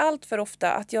allt för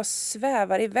ofta att jag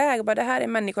svävar iväg. Och bara, det här är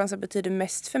människan som betyder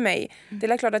mest för mig.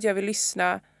 Det är klart att jag vill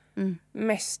lyssna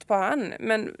mest på han.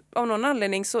 Men av någon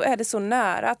anledning så är det så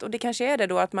nära. Och det kanske är det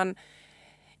då att man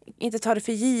inte tar det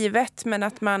för givet. Men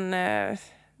att man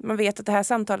vet att det här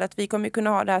samtalet, vi kommer kunna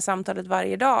ha det här samtalet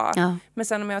varje dag. Ja. Men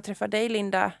sen om jag träffar dig,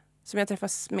 Linda, som jag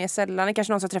träffar mer sällan,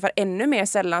 kanske någon som träffar ännu mer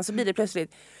sällan, så blir det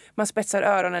plötsligt, man spetsar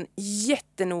öronen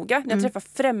jättenoga. När jag träffar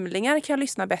främlingar kan jag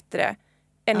lyssna bättre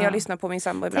än när jag lyssnar på min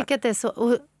sambo ibland. Jag tycker att det är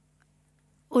så.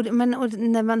 Och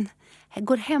när man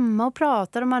går hemma och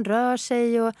pratar och man rör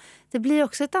sig, och det blir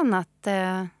också en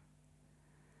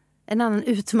annan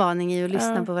utmaning i att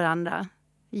lyssna på varandra.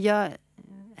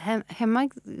 Hemma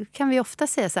kan vi ofta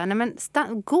säga så här, nej men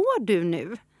går du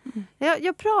nu?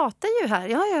 Jag pratar ju här.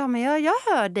 Ja, men jag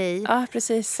hör dig. Ja,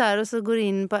 precis. Så här, och så går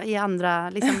in i andra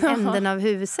liksom, änden av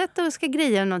huset och ska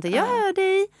greja någonting. Jag hör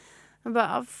dig.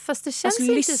 Bara, fast det känns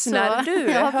inte lyssnar så.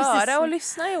 Du? Höra och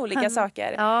lyssna i olika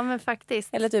saker. Ja, men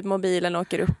faktiskt. Eller typ mobilen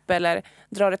åker upp eller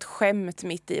drar ett skämt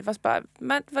mitt i. Fast bara,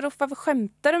 men varför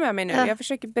skämtar du med mig nu? Jag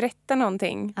försöker berätta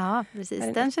någonting. Ja,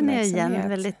 precis. Den känner jag igen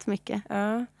väldigt mycket.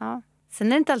 Ja. Sen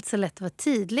är det inte alltid så lätt att vara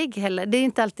tydlig heller. Det är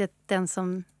inte alltid den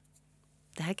som...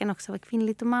 Det här kan också vara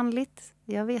kvinnligt och manligt.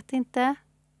 Jag vet inte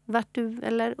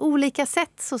eller olika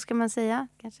sätt, så ska man säga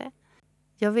kanske.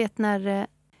 Jag vet när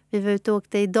vi var ute och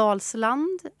åkte i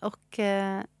Dalsland och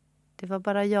det var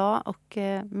bara jag och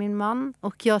min man.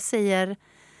 Och jag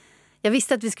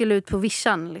visste att vi skulle ut på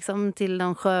Vischan liksom, till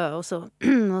någon sjö och så.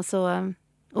 Och så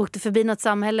åkte förbi något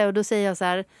samhälle och då säger jag så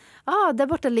här, där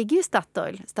borta ligger ju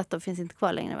Statoil. Statoil finns inte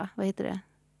kvar längre, va? Vad heter det?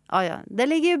 Ja, där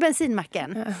ligger ju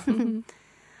bensinmacken.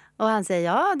 Och han säger,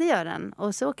 ja det gör den.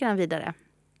 Och så åker han vidare.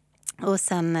 Och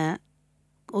sen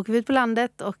åker vi ut på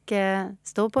landet och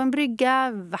står på en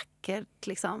brygga. Vackert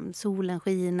liksom. Solen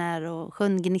skiner och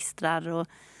sjön gnistrar. Och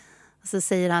så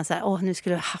säger han så här, nu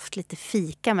skulle vi haft lite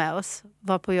fika med oss.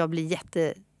 Varpå jag blir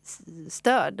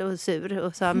jättestörd och sur.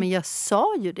 Och sa, men jag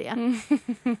sa ju det.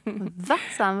 Va,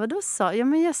 sa han, vadå sa? Ja,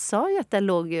 men jag sa ju att där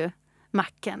låg ju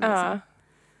macken. Ja. Alltså.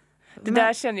 Det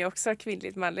där känner jag också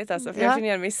kvinnligt manligt alltså, för jag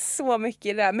känner mig så mycket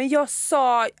i det där. Men jag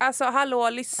sa, alltså hallå,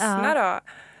 lyssna då.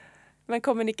 Men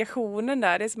kommunikationen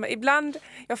där, det är som, ibland,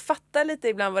 jag fattar lite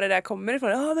ibland var det där kommer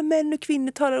ifrån. Men män och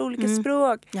kvinnor talar olika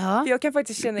språk. För jag kan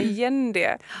faktiskt känna igen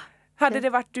det. Hade det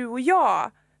varit du och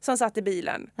jag som satt i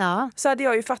bilen, så hade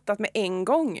jag ju fattat med en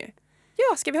gång.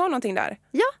 Ja, ska vi ha någonting där?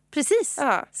 Ja, precis.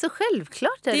 Ja. Så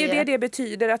självklart är det. Det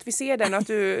betyder att vi ser den, att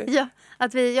du...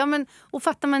 och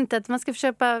fattar man inte att man ska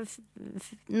köpa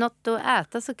något att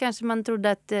äta, så kanske man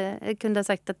trodde att kunde ha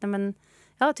sagt att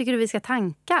tycker du vi ska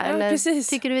tanka? Eller precis.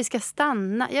 Tycker du vi ska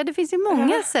stanna? Ja, det finns ju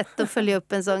många sätt att följa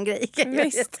upp en sån grej.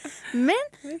 Men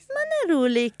man är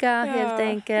olika helt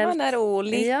enkelt. Man är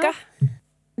olika. Ja.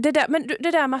 Det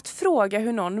där med att fråga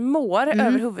hur någon mår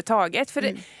överhuvudtaget.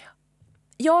 För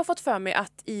Jag har fått för mig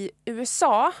att i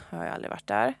USA, jag har aldrig varit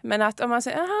där, men att om man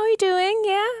säger how are you doing?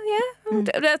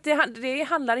 Det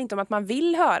handlar inte om att man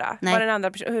vill höra vad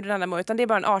hur den andra mår, utan det är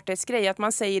bara en artighetsgrej att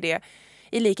man säger det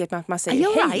i likhet med att man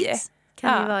säger hej. Right.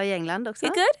 Kan det vara i England också?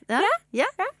 You good? Ja.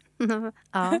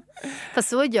 Ja. Fast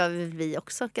så gör vi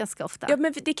också ganska ofta. Ja,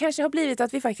 men det kanske har blivit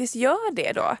att vi faktiskt gör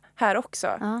det då, här också.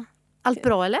 Ja. Allt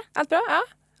bra, eller? Allt bra,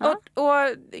 ja.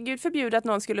 Och Gud förbjuder att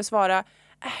någon skulle svara,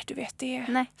 du vet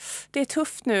det är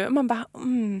tufft nu. Och man bara,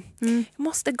 jag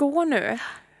måste gå nu.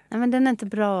 Nej, men den är inte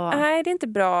bra. Nej, det är inte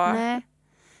bra. Nej.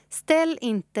 Ställ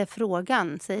inte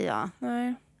frågan, säger jag.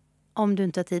 Nej. Om du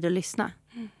inte har tid att lyssna.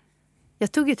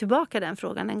 Jag tog ju tillbaka den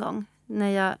frågan en gång. När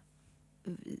jag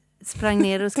sprang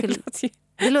ner och skulle...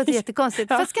 Det låter jättekonstigt.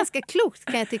 Fast ganska klokt,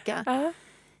 kan jag tycka.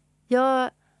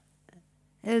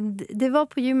 Det var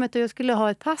på gymmet och jag skulle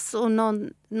ha ett pass och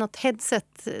något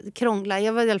headset krångla.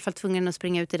 Jag var i alla fall tvungen att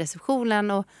springa ut i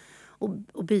receptionen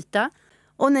och byta.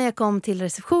 Och när jag kom till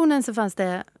receptionen så fanns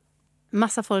det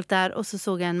massa folk där. Och så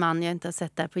såg jag en man jag inte har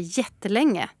sett där på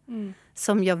jättelänge.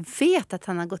 Som jag vet att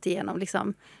han har gått igenom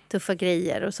liksom, tuffa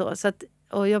grejer och så.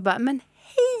 Och jag bara, men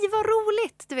hej vad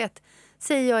roligt, du vet.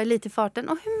 Säger jag i lite farten.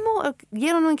 Och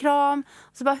ger honom en kram.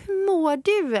 Och så bara, hur mår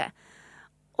du?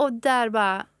 Och där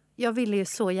bara... Jag ville ju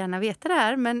så gärna veta det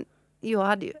här, men jag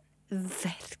hade ju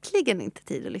verkligen inte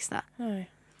tid att lyssna.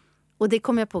 Nej. Och det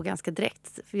kom jag på ganska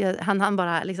direkt. För han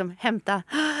bara liksom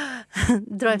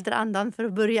dra efter andan för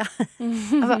att börja.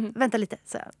 Jag bara, vänta lite,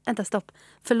 så vänta, stopp.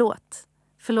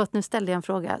 Förlåt, nu ställde jag en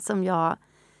fråga som jag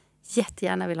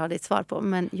jättegärna vill ha ditt svar på.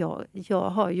 Men jag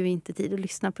har ju inte tid att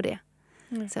lyssna på det.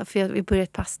 Så för vi börjar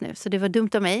ett pass nu. Så det var dumt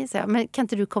av mig. Så men kan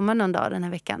inte du komma någon dag den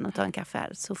här veckan och ta en kaffe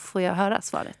här? Så får jag höra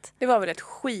svaret. Det var väl ett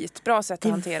skitbra sätt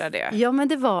att hantera det. Ja, men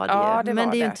det var det. Ja, men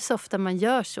det är ju inte så ofta man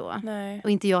gör så. Nej. Och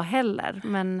inte jag heller.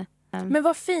 Men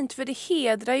vad fint, för det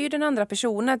hedrar ju den andra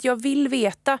personen. Att jag vill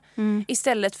veta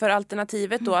istället för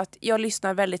alternativet då. Att jag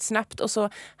lyssnar väldigt snabbt och så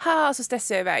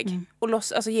stressar jag iväg. Och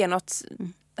ger något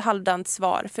halvdant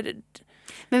svar.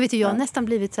 Men vet du, jag har nästan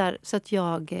blivit så här så att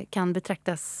jag kan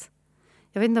betraktas...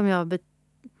 Jag vet inte om jag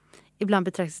ibland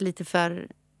betraktas lite för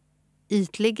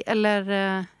ytlig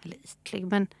eller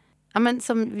ytlig, men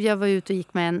som jag var ute och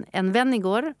gick med en vän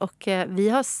igår och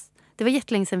det var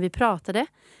jättelänge sedan vi pratade,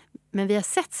 men vi har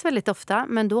setts väldigt ofta,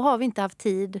 men då har vi inte haft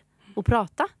tid att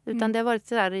prata, utan det har varit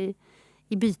så där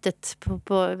i bytet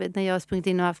på när jag har sprungit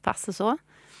in och haft pass och så.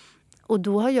 Och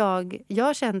då har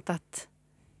jag känt att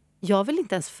jag vill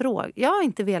inte ens fråga, jag har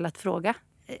inte velat fråga.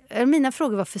 Mina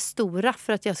frågor var för stora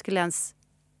för att jag skulle ens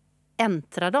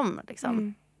äntra dem.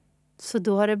 Liksom. Så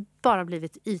då har det bara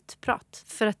blivit ytprat.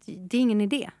 För att det är ingen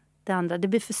idé. Det andra, det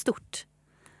blir för stort.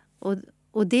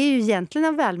 Och det är ju egentligen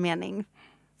en välmening.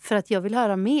 För att jag vill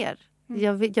höra mer.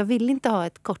 Jag vill inte ha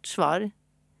ett kort svar.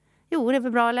 Jo, det är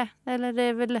väl bra eller det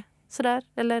är väl sådär.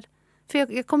 Eller,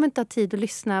 för jag kommer inte ha tid att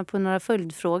lyssna på några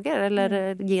följdfrågor.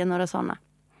 Eller ge några sådana.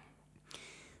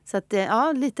 Så att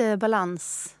lite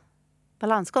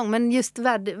balansgång. Men just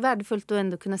värdefullt att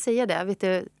ändå kunna säga det. Vet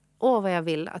du, vad jag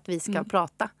vill att vi ska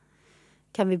prata.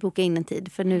 Kan vi boka in en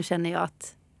tid? För nu känner jag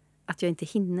att jag inte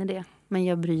hinner det. Men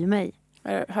jag bryr mig.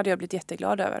 Hade jag blivit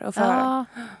jätteglad över att få höra.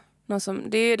 Någon som,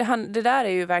 det där är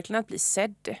ju verkligen att bli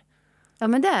sedd. Ja,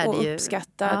 men det är och det ju.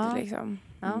 Uppskattad. Ja. Liksom.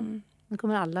 Ja. Nu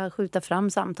kommer alla skjuta fram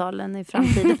samtalen i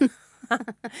framtiden.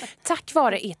 Tack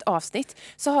vare ett avsnitt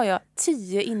så har jag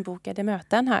 10 inbokade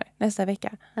möten här nästa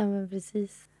vecka. Ja, men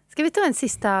precis. Ska vi ta en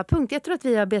sista punkt? Jag tror att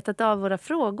vi har betat av våra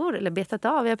frågor.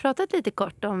 Vi har pratat lite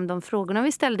kort om de frågorna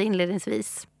vi ställde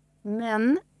inledningsvis.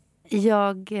 Men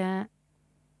jag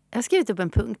har skrivit upp en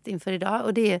punkt inför idag.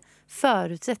 Och det är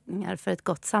förutsättningar för ett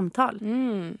gott samtal.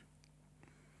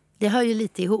 Det hör ju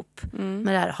lite ihop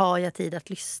med det här, har jag tid att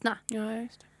lyssna? Ja,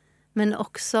 just det. Men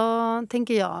också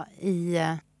tänker jag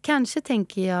kanske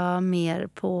tänker jag mer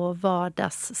på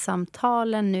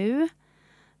vardagssamtalen nu.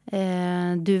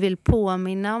 Du vill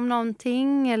påminna om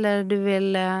någonting eller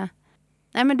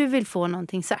du vill få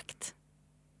någonting sagt.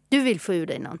 Du vill få ur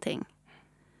dig någonting.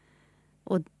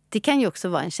 Och det kan ju också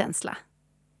vara en känsla.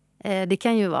 Det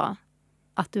kan ju vara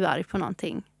att du är arg på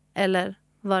någonting eller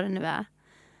vad det nu är.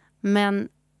 Men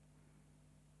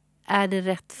är det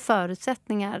rätt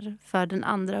förutsättningar för den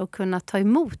andra att kunna ta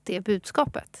emot det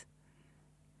budskapet?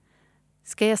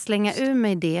 Ska jag slänga ur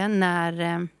mig det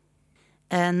när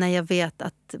jag vet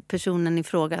att personen i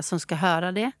fråga som ska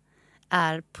höra det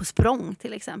är på språng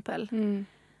till exempel?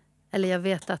 Eller jag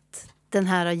vet att den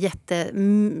här har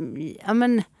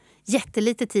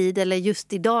jättelite tid, eller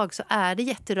just idag så är det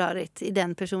jätterörigt i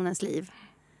den personens liv.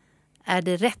 Är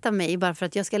det rätt av mig bara för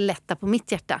att jag ska lätta på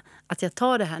mitt hjärta att jag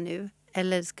tar det här nu?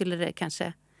 Eller skulle det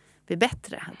kanske bli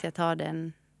bättre. Att jag tar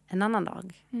det en annan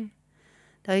dag.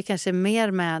 Det har ju kanske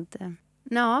mer med...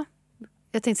 Ja,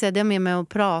 jag tänkte säga det är mer med att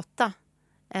prata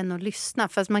än att lyssna.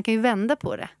 Fast man kan ju vända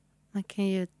på det. Man kan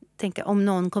ju tänka om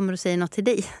någon kommer och säger något till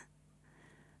dig.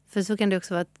 För så kan det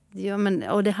också vara att... Ja, men,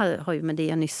 och det har ju med det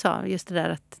jag nyss sa. Just det där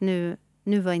att nu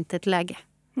var inte ett läge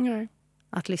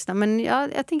att lyssna. Men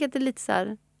jag tänker att det är lite så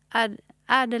här...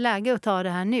 Är det läge att ta det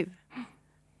här nu?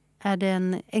 Är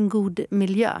det en god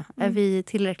miljö? Är vi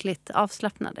tillräckligt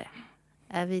avslappnade?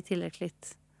 Är vi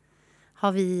tillräckligt...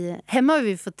 Hemma har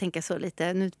vi fått tänka så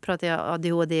lite. Nu pratar jag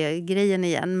ADHD-grejen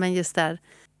igen. Men just där,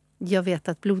 jag vet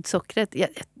att blodsockret... Jag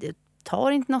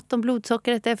tar inte något om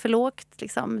blodsockret är för lågt.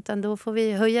 Liksom, utan då får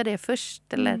vi höja det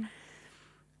först.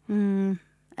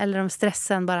 Eller om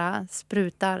stressen bara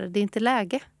sprutar. Det är inte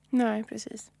läge. Nej,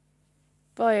 precis.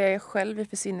 Vad är jag själv i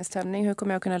för sinnesstämning? Hur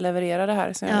kommer jag kunna leverera det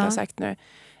här som jag har sagt nu?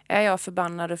 Är jag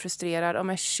förbannad och frustrerad? Om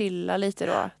jag chillar lite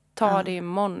då. Ta det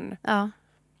imorgon. Ja.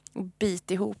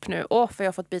 Bit ihop nu. För jag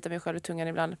har fått bita mig själv i tungan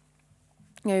ibland.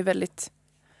 Jag är väldigt...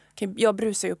 Jag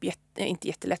brusar ju upp inte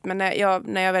jättelätt. Men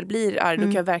när jag väl blir arg då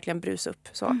kan jag verkligen brusa upp.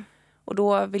 Så. Och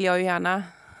då vill jag ju gärna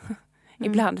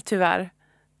ibland tyvärr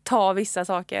ta vissa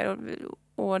saker.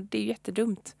 Och det är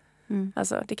jättedumt.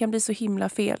 Alltså, det kan bli så himla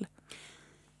fel.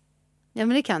 Ja,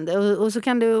 men det kan det. Och så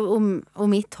kan det om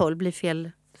mitt håll bli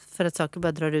fel för att saker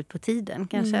bara drar ut på tiden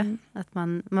kanske. Att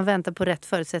man väntar på rätt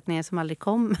förutsättningar som aldrig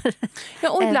kommer.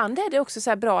 Ja, och ibland är det också så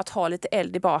här bra att ha lite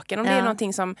eld i baken. Om det är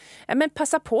någonting som... men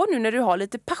passa på nu när du har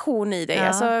lite passion i dig. Ja.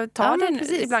 Alltså,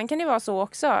 ibland kan det vara så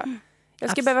också. Jag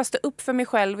ska behöva stå upp för mig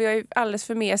själv och jag är alldeles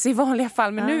för mesig i vanliga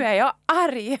fall. Men nu är jag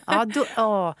arg.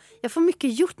 Jag får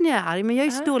mycket gjort när jag är arg. Men jag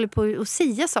är så dålig på att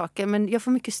säga saker. Men jag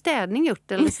får mycket städning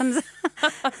gjort. Eller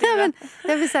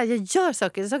jag vill säga, jag gör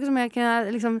saker som jag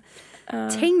kan liksom...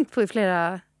 tänkt på i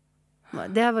flera...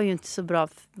 Det här var ju inte så bra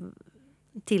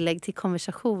tillägg till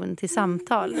konversation, till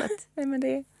samtal.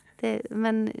 Nej,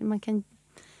 men man kan...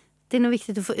 Det är nog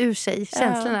viktigt att få ur sig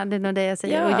känslorna. Det är nog det jag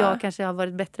säger. Och jag kanske har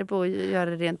varit bättre på att göra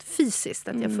det rent fysiskt.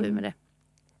 Att jag får ur med det.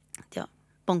 Att jag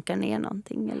bonkar ner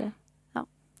någonting. Eller,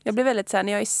 Jag blir väldigt så här,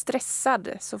 när jag är stressad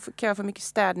så kan jag få mycket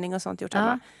städning och sånt gjort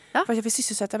hemma. För att jag vill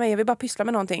sysselsätta mig. Jag vill bara pyssla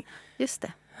med någonting. Just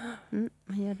det.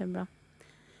 Man gör det bra.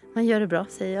 Man gör det bra,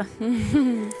 säger jag.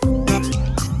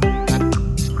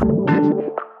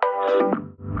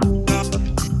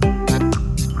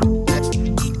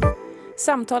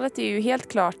 Samtalet är ju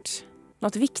helt klart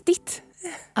något viktigt.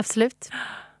 Absolut.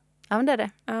 Ja, men det är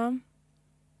det. Ja.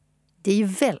 Det är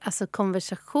ju alltså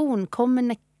konversation,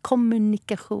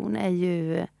 kommunikation är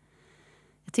ju...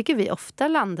 Jag tycker vi ofta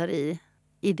landar i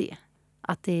det.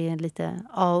 Att det är lite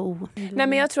A och O. Nej,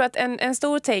 men jag tror att en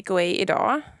stor takeaway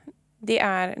idag... Det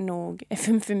är nog,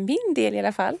 för min del i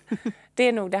alla fall, det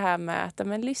är nog det här med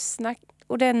att lyssna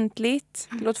ordentligt.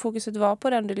 Låt fokuset vara på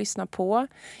den du lyssnar på.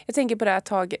 Jag tänker på det här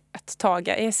att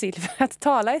tala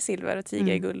är silver och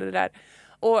tiga är guld och det där.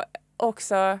 Och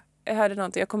också, jag hörde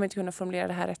någonting, jag kommer inte kunna formulera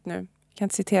det här rätt nu. Jag kan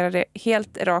inte citera det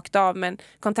helt rakt av, men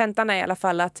kontentan är i alla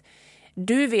fall att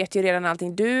du vet ju redan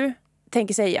allting du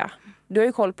tänker säga. Du har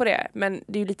ju koll på det, men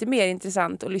det är ju lite mer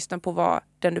intressant att lyssna på vad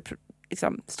den du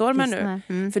liksom står med nu.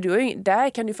 För där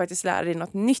kan du faktiskt lära dig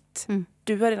något nytt.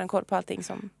 Du har redan koll på allting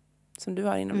som du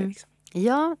har inom dig. Liksom.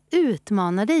 Ja,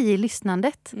 utmana dig i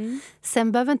lyssnandet.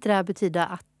 Sen behöver inte det här betyda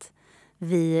att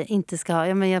vi inte ska...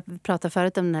 Jag pratade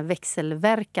förut om den här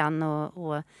växelverkan.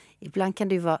 Och ibland kan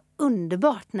det ju vara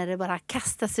underbart när det bara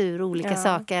kastas ur olika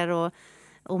saker.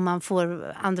 Och man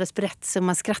får andras berättelser och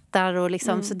man skrattar. Och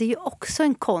liksom, så det är ju också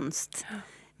en konst.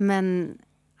 Men...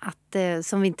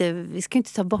 vi ska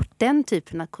inte ta bort den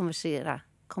typen av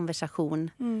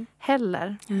konversation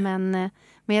heller. Men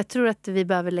jag tror att vi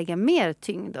behöver lägga mer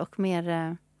tyngd och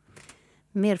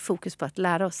mer fokus på att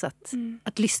lära oss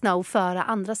att lyssna och föra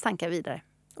andras tankar vidare.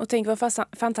 Och tänk vad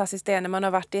fantastiskt det är när man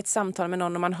har varit i ett samtal med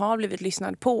någon och man har blivit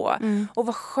lyssnad på. Och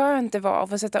vad skönt det var att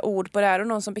få sätta ord på det här och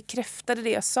någon som bekräftade det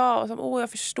jag sa och som, jag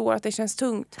förstår att det känns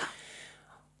tungt.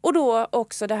 Och då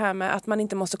också det här med att man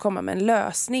inte måste komma med en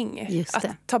lösning. Att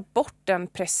ta bort den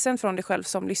pressen från dig själv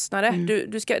som lyssnare.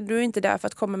 Du är inte där för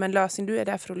att komma med en lösning. Du är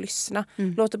där för att lyssna.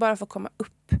 Låt det bara få komma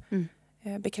upp.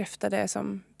 Bekräfta det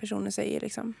som personen säger.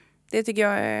 Liksom. Det tycker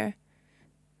jag är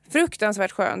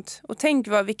fruktansvärt skönt. Och tänk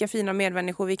vilka fina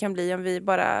medmänniskor vi kan bli om vi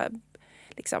bara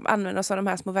liksom, använder oss av de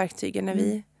här små verktygen när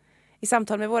vi i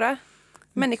samtal med våra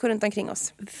människor runt omkring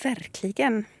oss.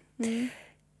 Verkligen.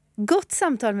 Gott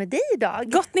samtal med dig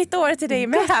idag. Gott nytt år till dig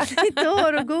med. Gott nytt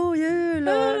år och god jul.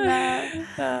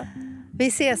 Vi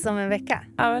ses om en vecka.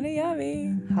 Ja, men det gör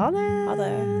vi. Ha det. Ha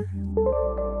det.